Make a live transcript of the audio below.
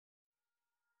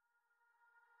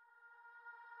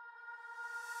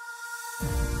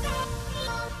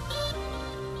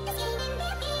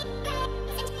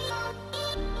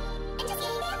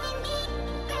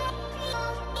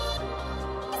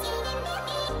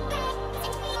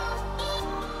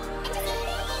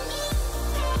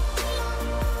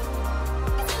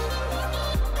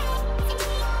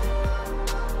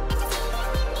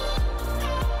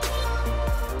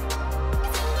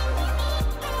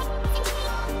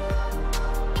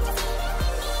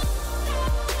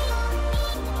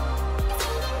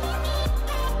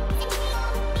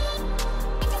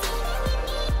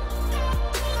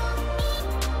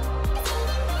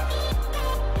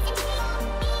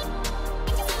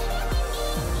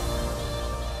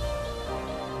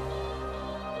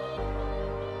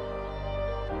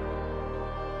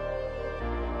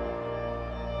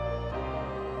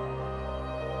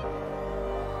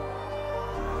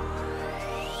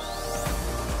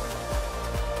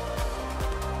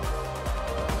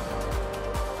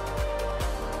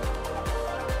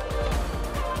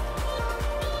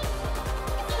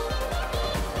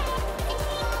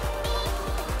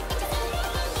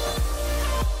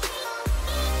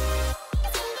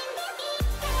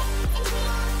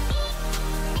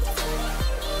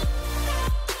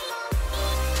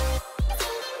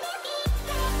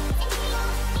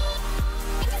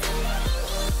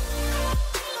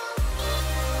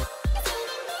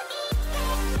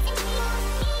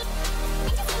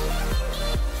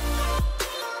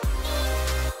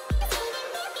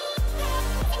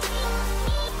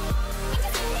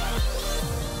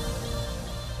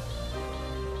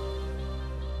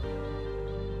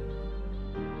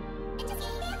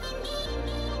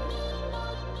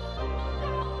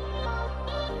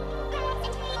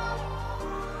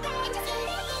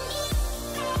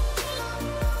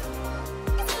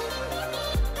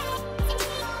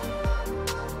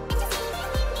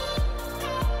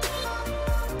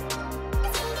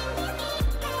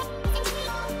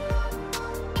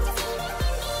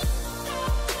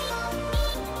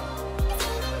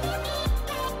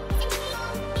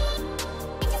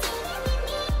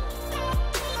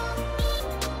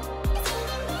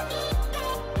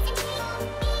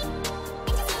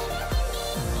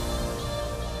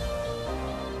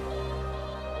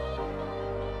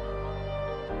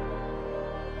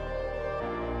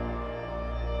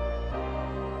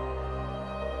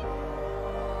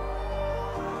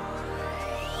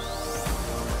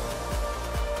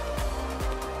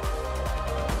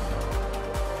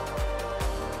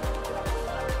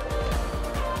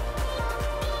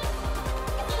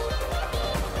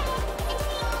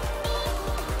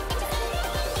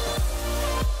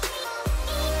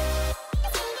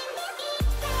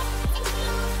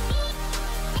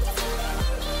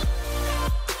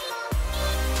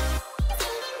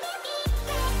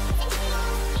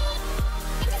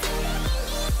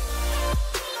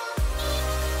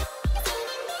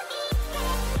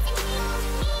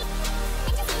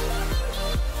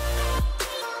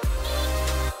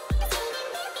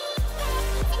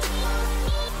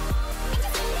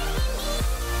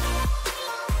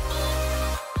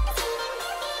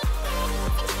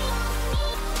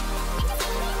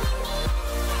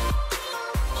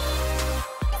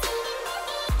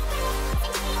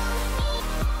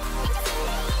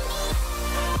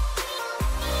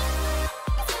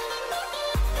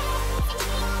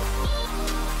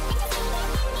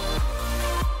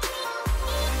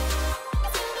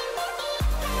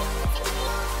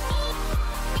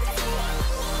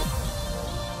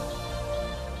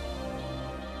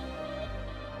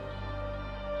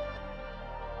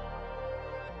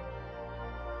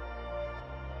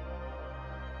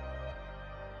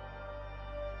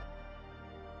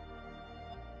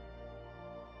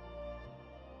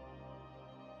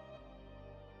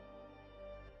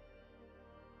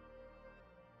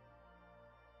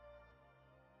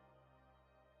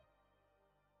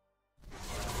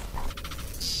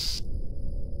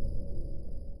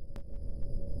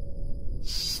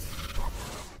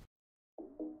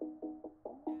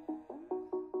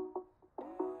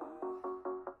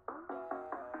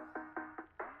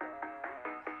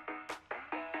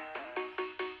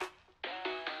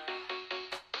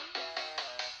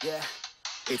Yeah.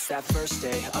 It's that first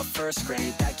day of first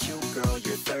grade, that cute girl,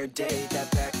 your third date,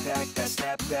 that backpack, that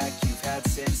snapback you've had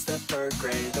since the third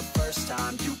grade. The first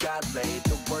time you got laid,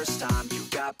 the worst time you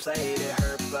got played. It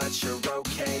hurt but you're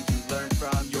okay, you learned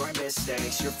from your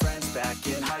mistakes. Your friends back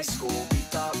in high school, we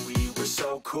thought we were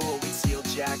so cool. We'd steal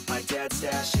Jack, my dad's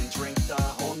stash, and drink the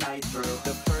whole night through.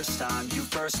 The first time you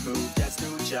first moved, that's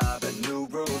new job, a new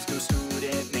roof, new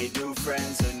student, made new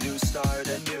friends, a new start,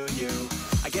 a new you.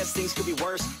 I guess things could be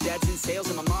worse. Dad's in sales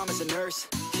and my mom is a nurse.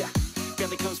 Yeah,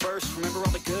 family comes first. Remember all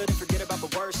the good and forget about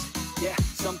the worst. Yeah,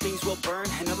 some things will burn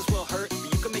and others will hurt,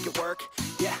 but you can make it work.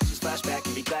 Yeah, just flash back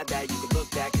and be glad that you can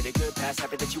look back at a good past,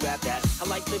 happy that you have that. I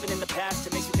like living in the past,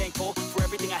 it makes me thankful for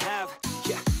everything I have.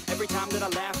 Yeah, every time that I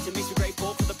laugh, it makes me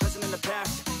grateful for the present and the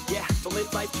past. Yeah, don't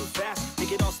live life too fast,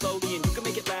 take it all slowly and you can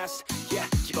make it last. Yeah,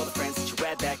 keep all the friends that you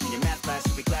had back in your math class,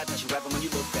 you'll be glad that you have them when you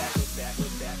look back. Look back,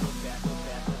 look back, look back, look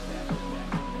back, look back, look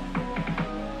back.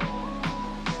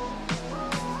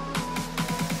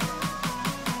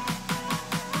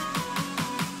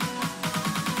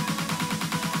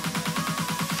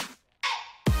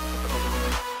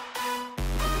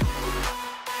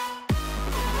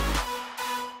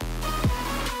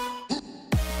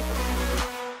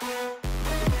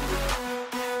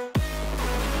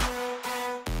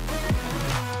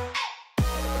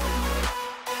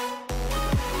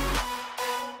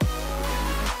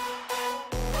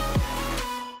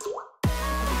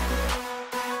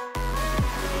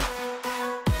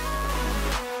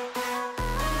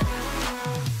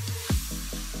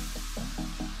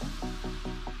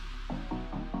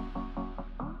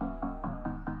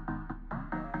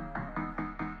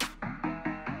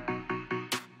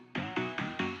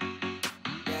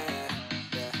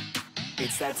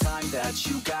 It's that time that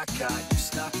you got caught, you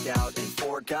snuck out and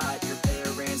forgot. Your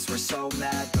parents were so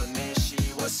mad, but man, she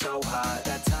was so hot.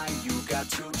 That time you got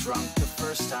too drunk, the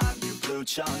first time you blew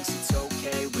chunks. It's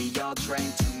okay, we all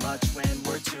drank too much when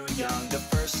we're too young. The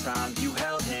first time you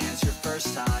held hands, your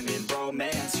first time in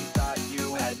romance. You thought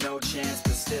you had no chance,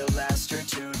 but still asked her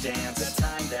to dance. The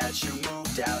time that you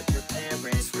moved out, your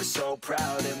parents were so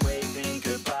proud, and waving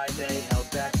goodbye, they held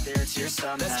back their tears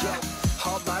somehow.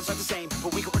 All lives aren't the same,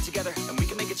 but we can work together and we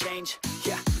can make a change.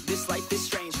 Yeah, this life is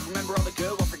strange. Remember all the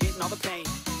good while forgetting all the pain.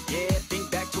 Yeah,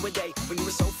 think back to a day when you were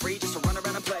so free just to run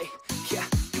around and play. Yeah,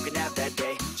 you can have that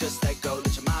day, just let go,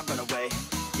 let your mind run away.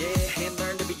 Yeah, and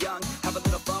learn to be young, have a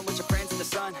little fun with your friends in the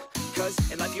sun. Cause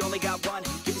in life you only got one,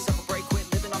 give yourself a break, quit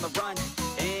living on the run.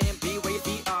 And be where your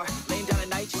feet are, laying down at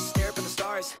night, just stare up at the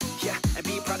stars. Yeah, and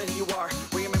be proud of who you are,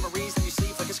 wear your memories on your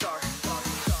sleeve like a scar.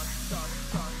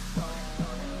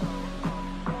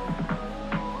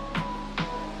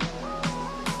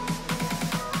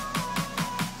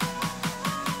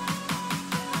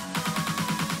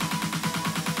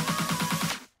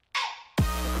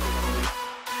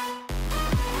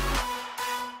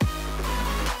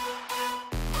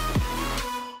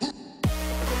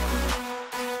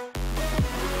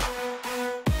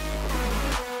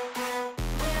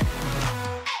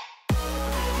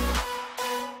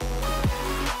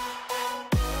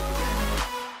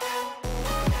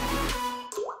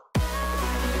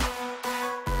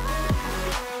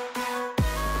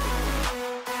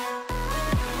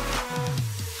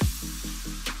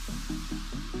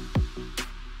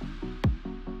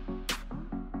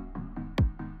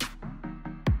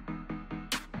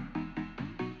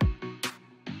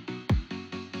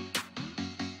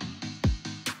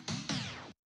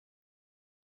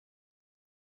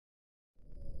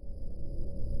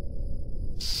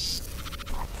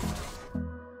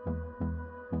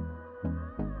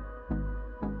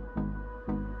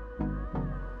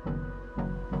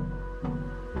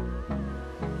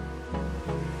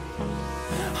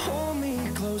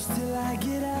 Close till I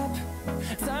get up.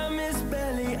 Time is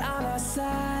barely on our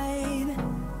side.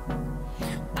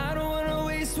 I don't wanna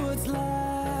waste what's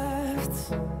left.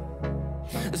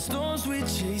 The storms we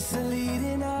chase are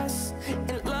leading us,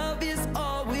 and love is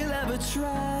all we'll ever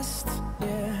trust.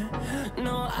 Yeah,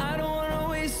 no, I don't wanna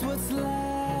waste what's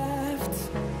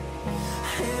left.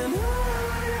 And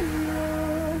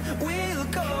on we'll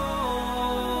go,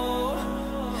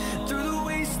 through the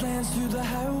wastelands, through the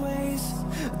highways,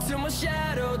 till my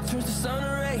shadow turns to sun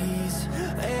rays.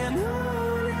 And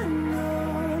on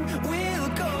we'll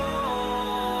go,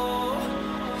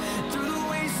 through the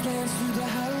wastelands, through the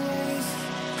highways.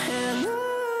 And on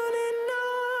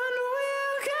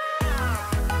we'll go.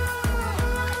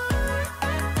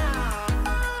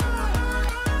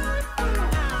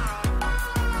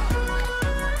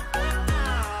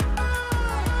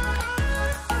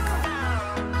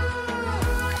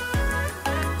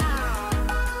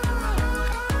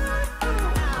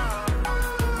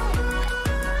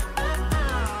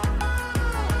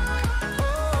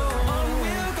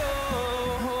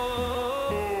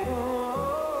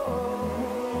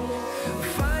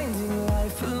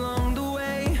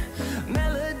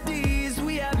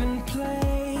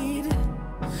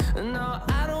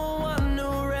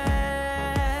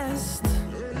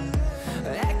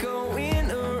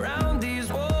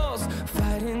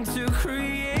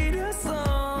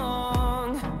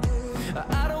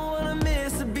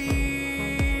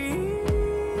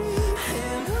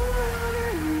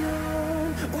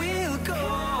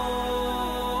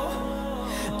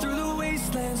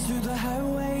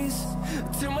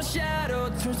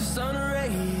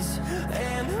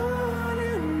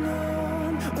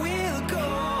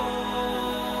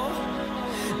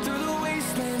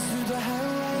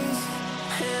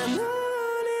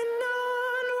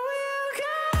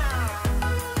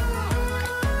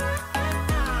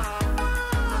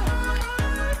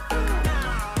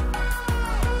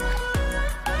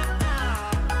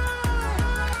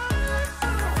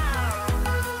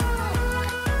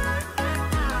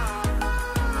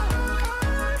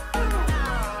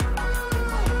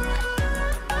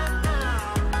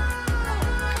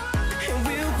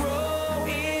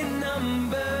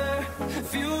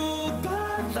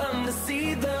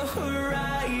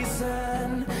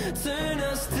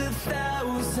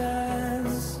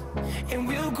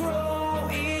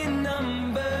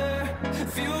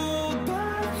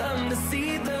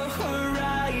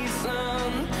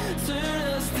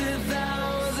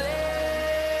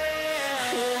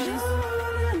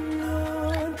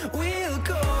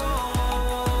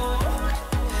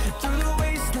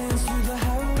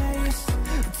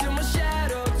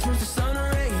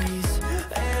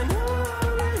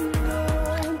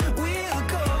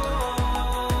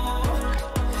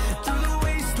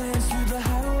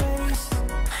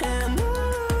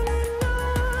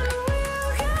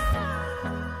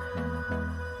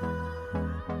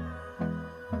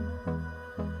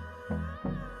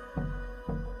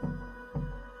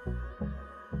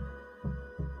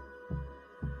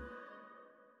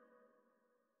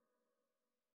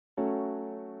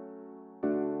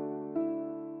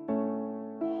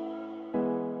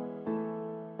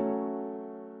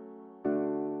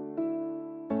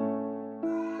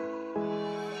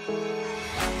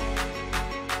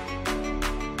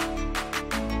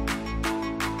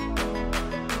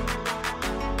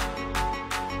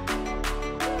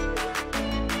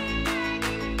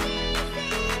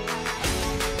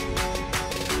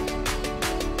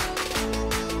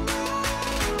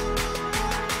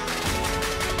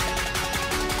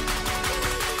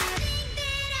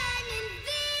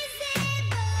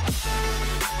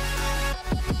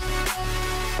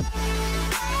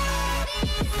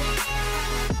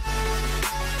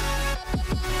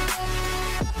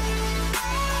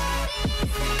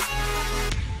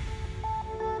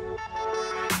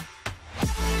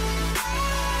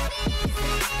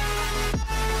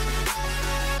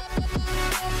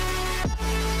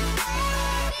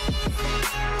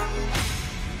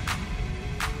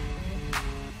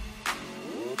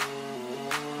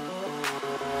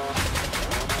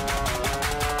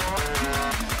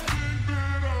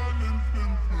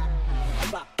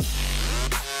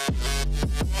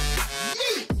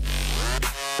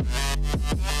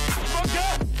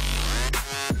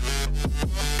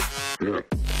 Yeah.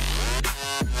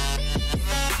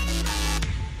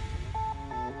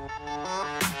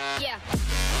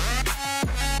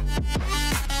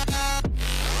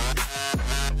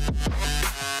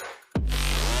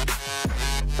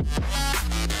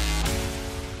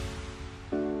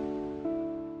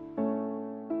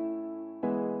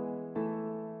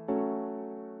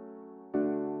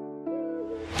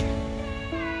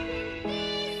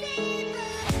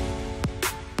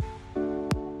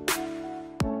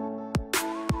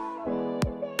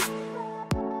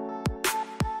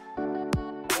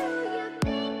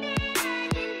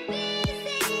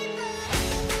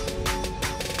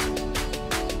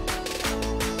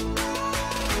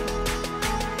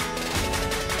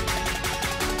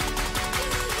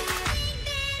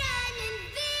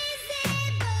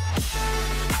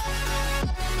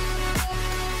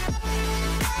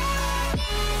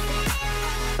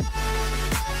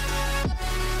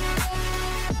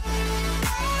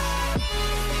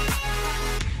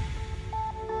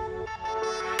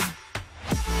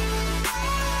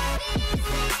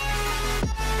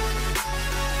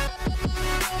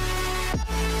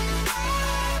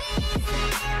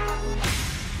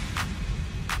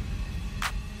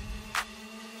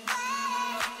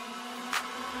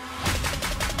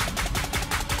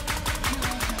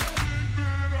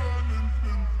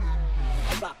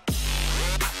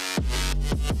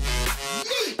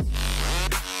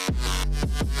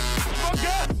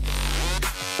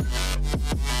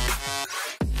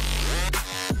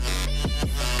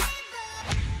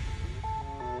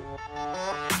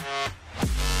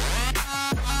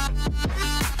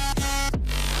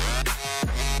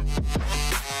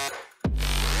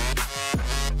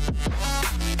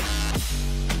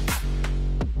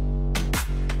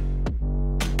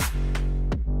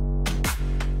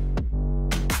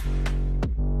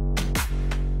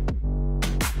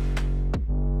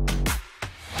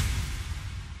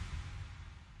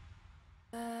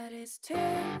 But it's too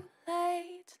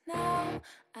late now.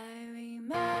 I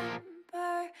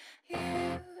remember you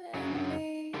and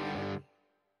me,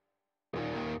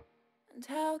 and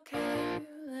how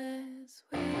careless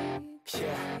we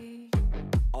could be.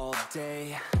 All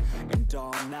day and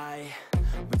all night,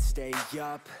 we'd stay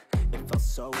up, it felt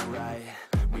so right.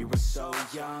 We were so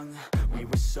young, we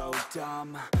were so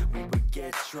dumb. We would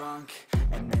get drunk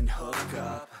and then hook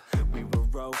up. We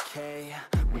were okay,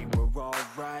 we were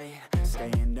alright,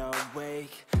 staying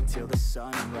awake till the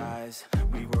sunrise.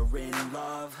 We were in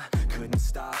love, couldn't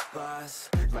stop us,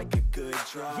 like a good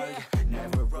drug,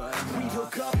 never enough. We'd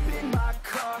hook up in my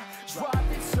car,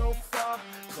 driving so far,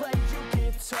 play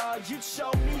your guitar, you'd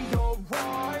show me your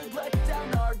art, let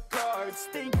down our guards,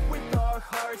 think with our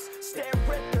hearts, stare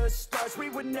at the stars. We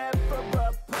were never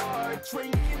apart,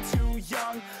 drinking too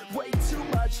young, way too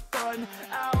much fun,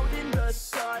 out in the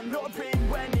sun, hoping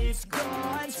when it's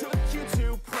gone. Took you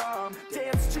to prom,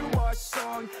 dance to our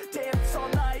song, dance all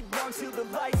night long till the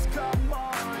lights come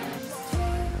on.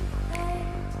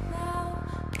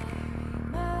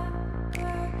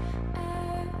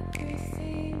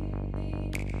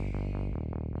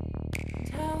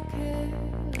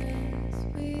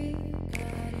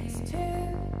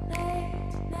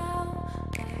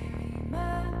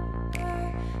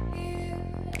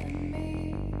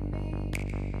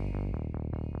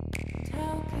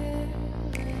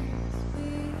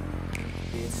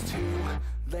 It's too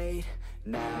late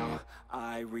now,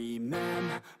 I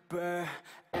remember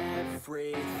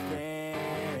everything,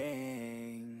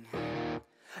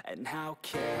 and how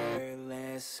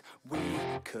careless we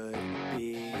could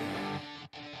be,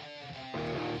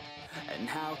 and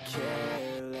how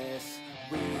careless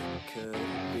we could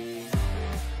be,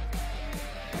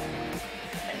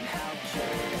 and how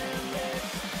careless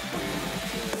we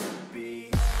could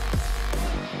be.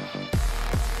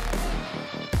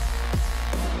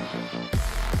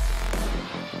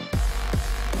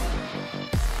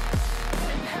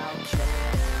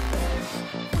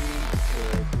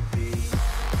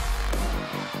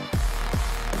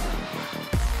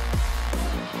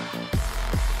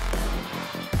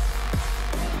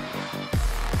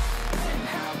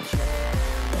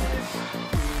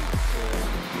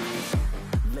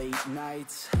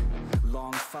 Nights,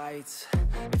 long fights,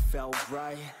 it felt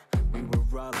right, we were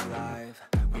alive.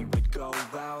 We would go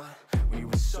out, we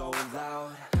were so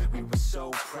loud, we were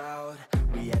so proud,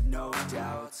 we had no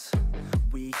doubts.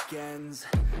 Weekends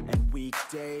and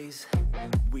weekdays,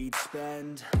 we'd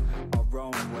spend our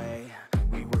own way.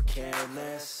 We were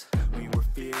careless, we were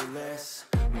fearless,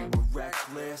 we were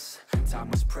reckless, time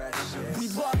was precious. We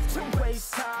loved to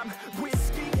waste time,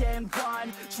 whiskey and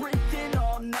wine, drinking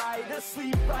all night,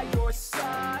 asleep by your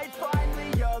side.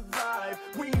 Finally alive,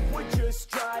 we would just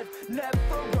drive, never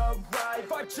arrive.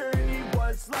 journey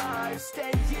was life,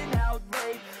 staying out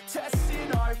late,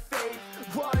 testing our fate,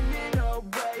 running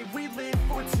away. We live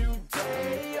for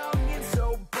today, young and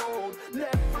so bold,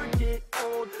 never get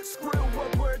old. Screw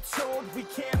what we're told, we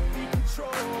can't